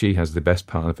 so she has the best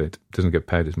part of it. Doesn't get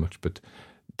paid as much, but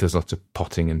does lots of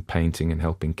potting and painting and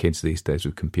helping kids these days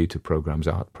with computer programs,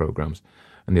 art programs.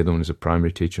 And the other one is a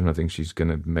primary teacher, and I think she's going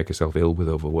to make herself ill with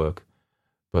overwork.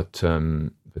 But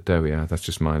there we are. That's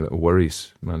just my little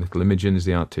worries. My little Imogen is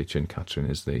the art teacher, and Catherine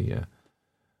is the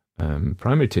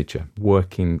primary teacher,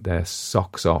 working their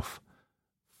socks off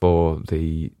for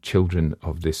the children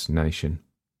of this nation.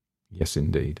 Yes,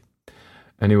 indeed.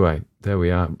 Anyway, there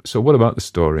we are. So what about the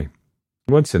story?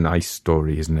 Well, it's a nice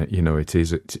story, isn't it? You know, it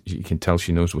is. You can tell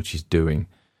she knows what she's doing.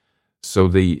 So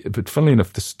but funnily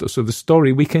enough, the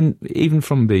story, we can, even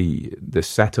from the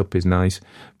setup is nice,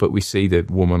 but we see the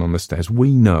woman on the stairs.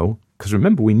 We know, because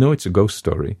remember, we know it's a ghost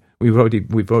story. We've already,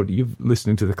 you've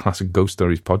listened to the classic Ghost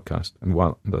Stories podcast, and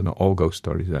while they're not all ghost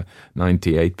stories,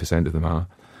 98% of them are,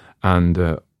 and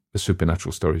the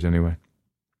supernatural stories anyway.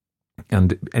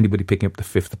 And anybody picking up the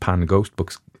Fifth Pan Ghost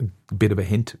books, a bit of a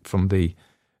hint from the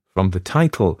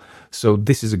title. So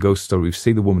this is a ghost story. We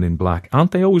see the woman in black.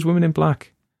 Aren't they always women in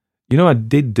black? You know, I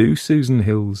did do Susan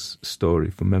Hill's story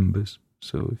for members.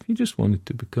 So if you just wanted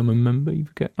to become a member, you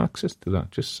get access to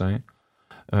that. Just saying.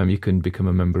 You can become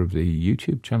a member of the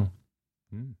YouTube channel.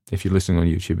 If you're listening on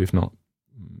YouTube. If not,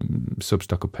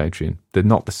 Substack or Patreon. They're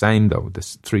not the same, though.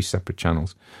 There's 3 separate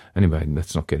channels. Anyway,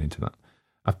 let's not get into that.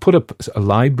 I've put up a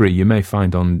library you may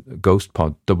find on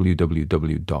GhostPod,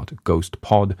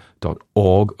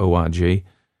 www.ghostpod.org, O-R-G,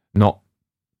 not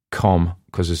com,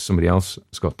 because there's somebody else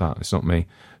that's got that. It's not me.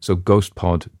 So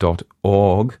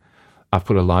ghostpod.org. I've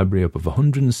put a library up of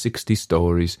 160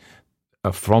 stories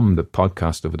from the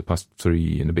podcast over the past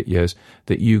 3 and a bit years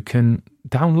that you can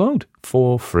download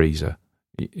for Freezer.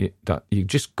 You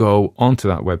just go onto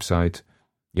that website.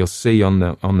 You'll see on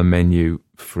the menu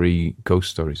free ghost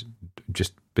stories.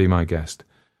 Just be my guest.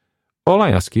 All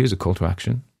I ask you as a call to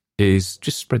action is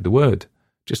just spread the word.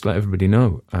 Just let everybody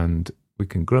know, and we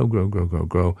can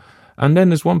grow. And then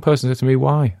there's one person said to me,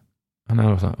 why? And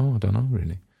I was like, I don't know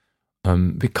really.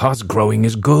 Because growing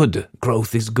is good.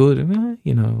 Growth is good.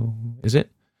 Is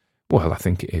it? Well, I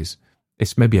think it is.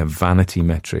 It's maybe a vanity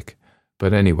metric.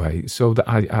 But anyway, so that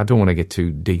I don't want to get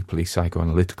too deeply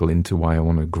psychoanalytical into why I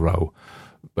want to grow.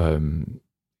 It'd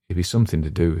be something to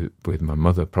do with my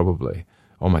mother, probably,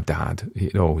 or my dad.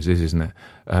 It always is, isn't it?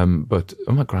 But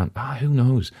my who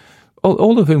knows?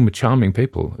 All of whom are charming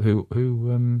people who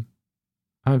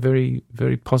I have very,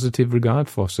 very positive regard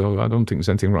for. So I don't think there's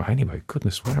anything wrong. Anyway,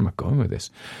 goodness, where am I going with this?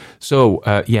 So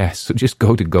yes, so just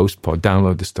go to GhostPod,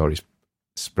 download the stories,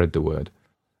 spread the word.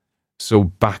 So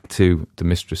back to the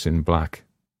Mistress in Black.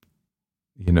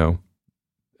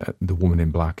 the woman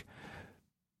in black.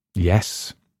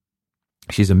 Yes,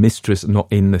 she's a mistress, not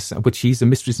in the... But she's a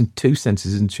mistress in two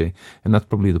senses, isn't she? And that's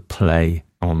probably the play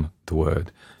on the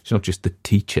word. She's not just the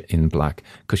teacher in black,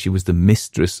 because she was the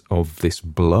mistress of this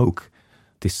bloke,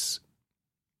 this...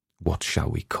 What shall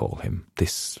we call him?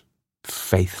 This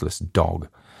faithless dog.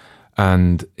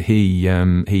 And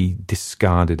he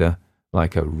discarded her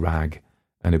like a rag,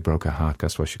 and it broke her heart.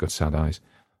 That's why she got sad eyes.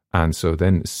 And so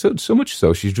then, so much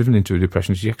so, she's driven into a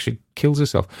depression. She actually kills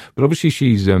herself. But obviously,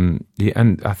 she's and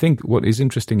I think what is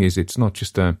interesting is it's not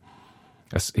just an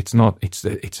ennui.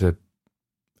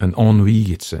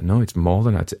 It's more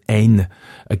than that. It's haine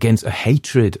against a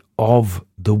hatred of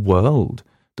the world.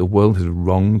 The world has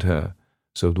wronged her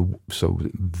so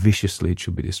viciously it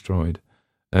should be destroyed.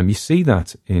 You see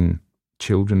that in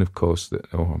children, of course.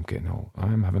 I'm getting old.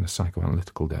 I'm having a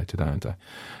psychoanalytical day today, aren't I?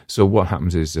 So what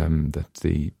happens is that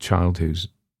the child whose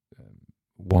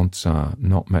wants are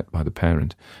not met by the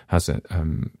parent has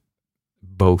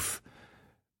both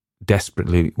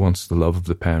desperately wants the love of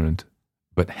the parent,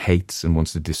 but hates and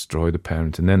wants to destroy the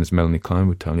parent. And then, as Melanie Klein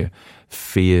would tell you,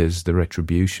 fears the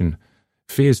retribution.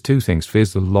 Fears two things.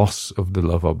 Fears the loss of the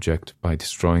love object by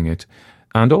destroying it.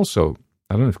 And also,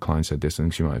 I don't know if Klein said this, I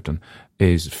think she might have done,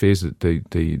 is fears that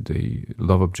the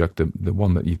love object, the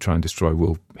one that you try and destroy,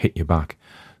 will hit you back.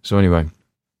 So anyway,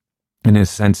 in a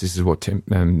sense, this is what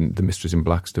the Mistress in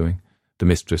Black's doing. The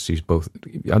Mistress, she's both...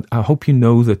 I hope you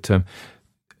know that... I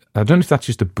don't know if that's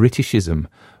just a Britishism,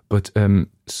 but a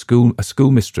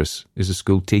school mistress is a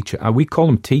school teacher. We call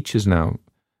them teachers now,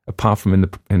 apart from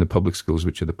in the public schools,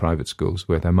 which are the private schools,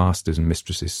 where they're masters and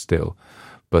mistresses still.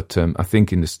 But I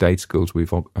think in the state schools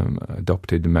we've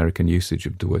adopted American usage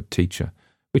of the word teacher,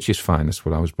 which is fine. That's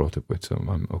what I was brought up with, so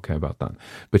I'm okay about that.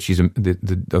 But she's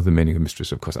the other meaning of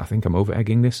mistress, of course. I think I'm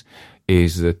over-egging this.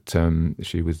 Is that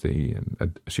she was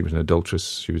an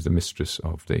adulteress. She was the mistress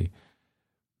of the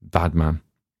bad man.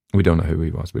 We don't know who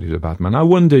he was, but he was a bad man.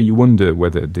 You wonder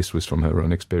whether this was from her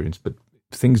own experience, but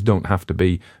things don't have to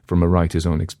be from a writer's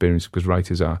own experience, because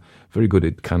writers are very good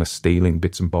at kind of stealing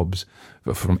bits and bobs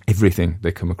from everything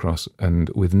they come across, and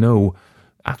with no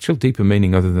actual deeper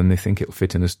meaning other than they think it'll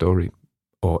fit in a story.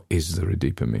 Or is there a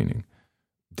deeper meaning?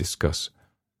 Discuss.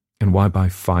 And why by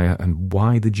fire, and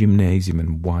why the gymnasium,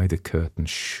 and why the curtain?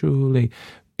 Surely,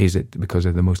 is it because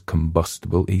they're the most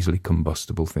combustible, easily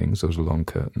combustible things, those long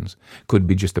curtains? Could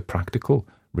be just a practical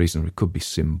reason, or it could be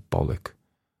symbolic.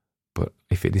 But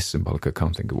if it is symbolic, I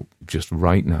can't think of just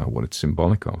right now what it's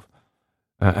symbolic of.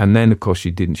 And then, of course,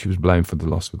 she was blamed for the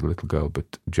loss of the little girl,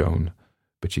 but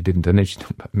she didn't. And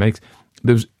then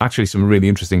there's actually some really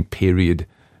interesting period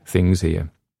things here.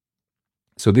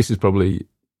 So this is probably,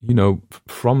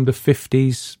 from the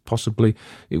 50s, possibly.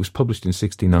 It was published in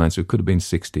 69, so it could have been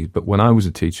 60s. But when I was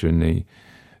a teacher in the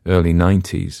early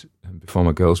 90s, before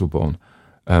my girls were born,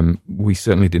 we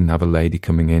certainly didn't have a lady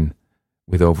coming in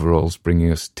with overalls, bringing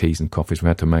us teas and coffees. We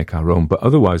had to make our own. But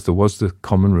otherwise, there was the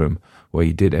common room where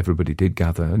everybody did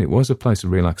gather, and it was a place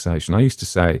of relaxation. I used to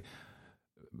say,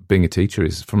 being a teacher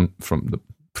is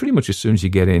pretty much as soon as you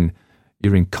get in,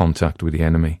 you're in contact with the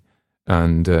enemy.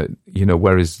 And,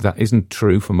 whereas that isn't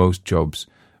true for most jobs.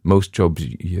 Most jobs,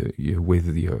 you're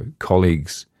with your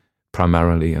colleagues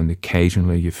primarily, and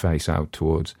occasionally you face out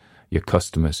towards your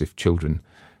customers, if children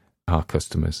are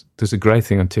customers. There's a great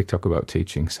thing on TikTok about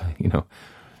teaching, saying,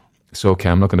 so okay,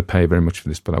 I'm not going to pay very much for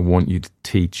this, but I want you to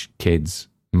teach kids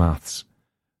maths.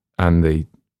 And the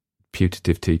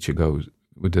putative teacher goes,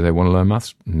 well, do they want to learn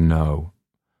maths? No.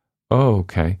 Oh,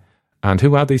 okay. And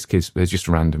who are these kids? They're just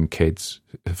random kids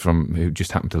who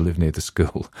just happen to live near the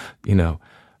school.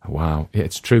 Wow. Yeah,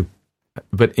 it's true.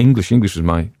 But English was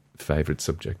my favourite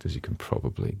subject, as you can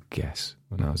probably guess,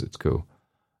 when I was at school.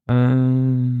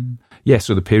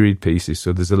 So the period pieces.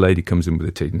 So there's a lady comes in with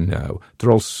a tea. No,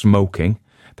 they're all smoking.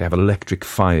 They have electric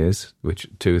fires, which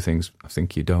two things I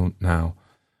think you don't now.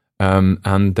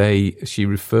 And she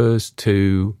refers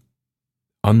to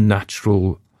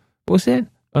unnatural. Was it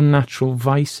unnatural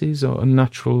vices or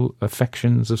unnatural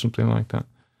affections or something like that?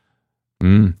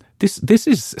 This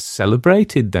is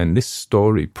celebrated. Then this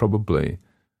story probably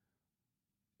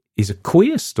is a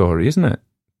queer story, isn't it?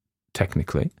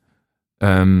 Technically.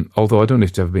 Although I don't know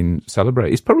if it's ever been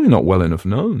celebrated. It's probably not well enough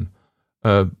known.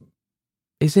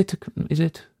 Is it?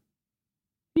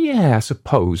 Yeah, I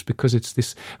suppose, because it's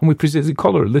this... And we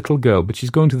call her a little girl, but she's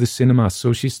going to the cinema,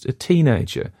 so she's a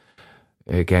teenager.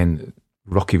 Again,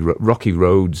 rocky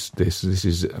roads, this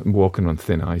is walking on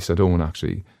thin ice. I don't want to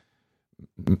actually...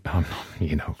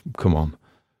 come on.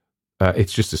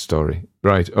 It's just a story.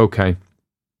 Right, okay.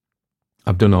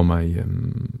 I've done all my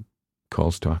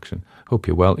calls to action. Hope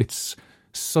you're well. It's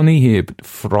sunny here, but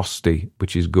frosty,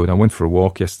 which is good. I went for a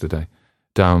walk yesterday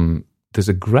down. There's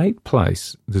a great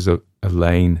place. There's a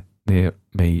lane near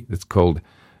me that's called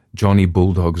Johnny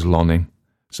Bulldog's Lonning.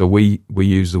 So we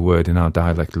use the word in our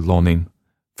dialect lonning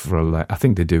for a lane. I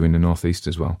think they do in the northeast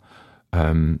as well,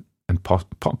 and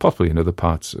possibly in other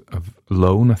parts of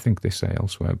loan. I think they say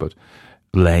elsewhere, but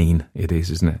lane it is,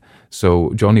 isn't it? So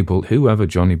whoever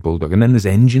Johnny Bulldog, and then there's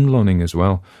Engine Lonning as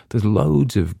well. There's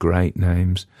loads of great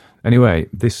names. Anyway,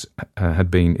 this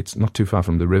it's not too far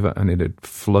from the river, and it had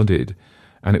flooded,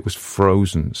 and it was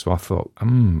frozen. So I thought,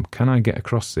 can I get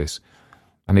across this?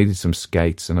 I needed some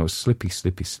skates, and I was slippy,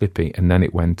 and then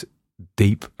it went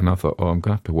deep, and I thought, I'm going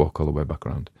to have to walk all the way back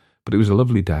around. But it was a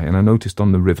lovely day, and I noticed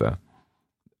on the river,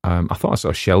 I thought I saw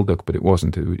a shell duck, but it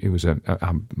wasn't. It was I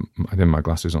didn't have my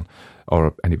glasses on,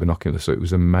 or any binoculars, so it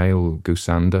was a male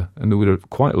goosander, and there were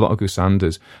quite a lot of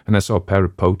goosanders, and I saw a pair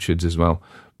of poachards as well.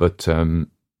 But the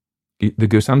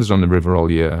goosanders on the river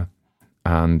all year,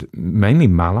 and mainly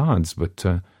mallards, but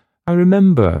I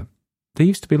remember there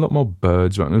used to be a lot more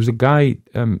birds around. There was a guy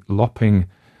lopping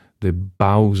the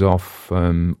boughs off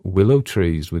willow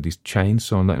trees with his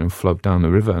chainsaw and letting them float down the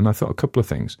river. And I thought a couple of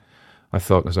things. I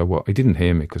thought, he didn't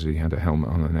hear me because he had a helmet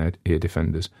on and ear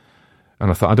defenders. And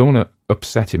I thought, I don't want to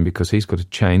upset him because he's got a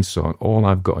chainsaw. And all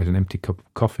I've got is an empty cup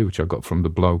of coffee, which I got from the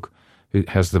bloke who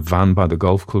has the van by the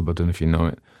golf club. I don't know if you know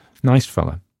it. Nice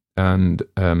fella. And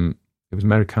it was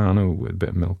Americano with a bit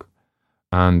of milk.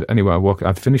 And anyway,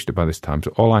 I'd finished it by this time,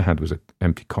 so all I had was an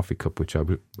empty coffee cup, which I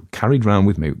carried around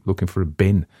with me looking for a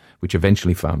bin, which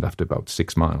eventually found after about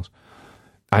 6 miles.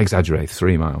 I exaggerate,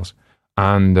 3 miles.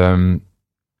 And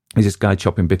there's this guy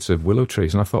chopping bits of willow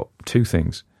trees, and I thought two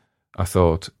things. I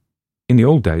thought, in the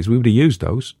old days, we would have used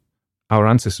those. Our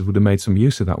ancestors would have made some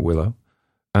use of that willow,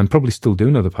 and probably still do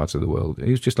in other parts of the world.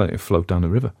 He was just letting it float down the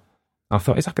river. I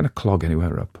thought, is that going to clog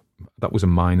anywhere up? That was a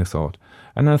minor thought.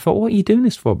 And then I thought, what are you doing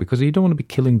this for? Because you don't want to be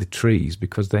killing the trees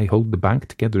because they hold the bank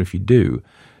together. If you do,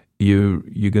 you're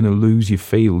going to lose your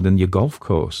field and your golf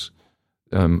course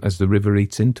as the river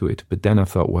eats into it. But then I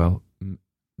thought, well,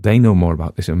 they know more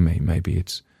about this than me. Maybe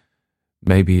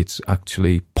it's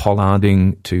actually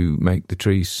pollarding to make the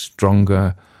trees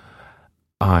stronger.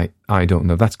 I don't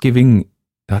know. That's giving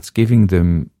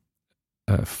them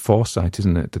foresight,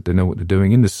 isn't it? That they know what they're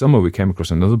doing. In the summer, we came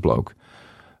across another bloke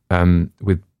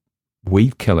with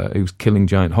weed killer who was killing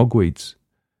giant hogweeds,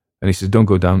 and he says, "Don't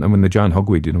go down." And when the giant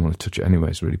hogweed, you don't want to touch it anyway;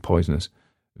 it's really poisonous.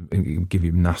 It can give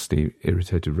you nasty,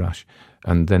 irritated rash.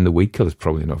 And then the weed killer's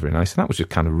probably not very nice. And that was just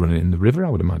kind of running in the river, I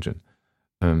would imagine.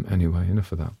 Anyway,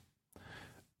 enough of that.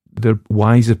 There are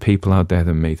wiser people out there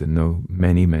than me that know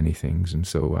many, many things, and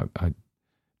so I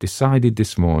decided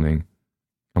this morning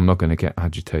I'm not going to get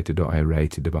agitated or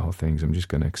irritated about things. I'm just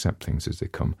going to accept things as they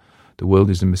come. The world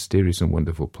is a mysterious and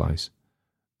wonderful place,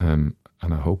 and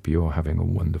I hope you're having a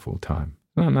wonderful time.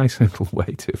 A nice little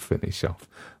way to finish off.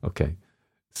 Okay,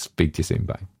 speak to you soon.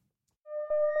 Bye.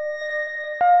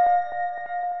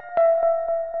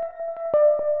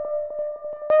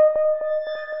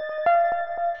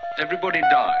 Everybody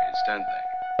dies, don't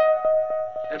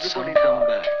they? Everybody come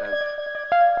back, don't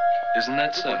they? Isn't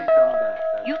that so?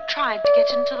 You tried to get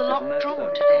into the locked room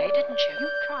today, didn't you?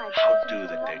 How do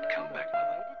the dead come back,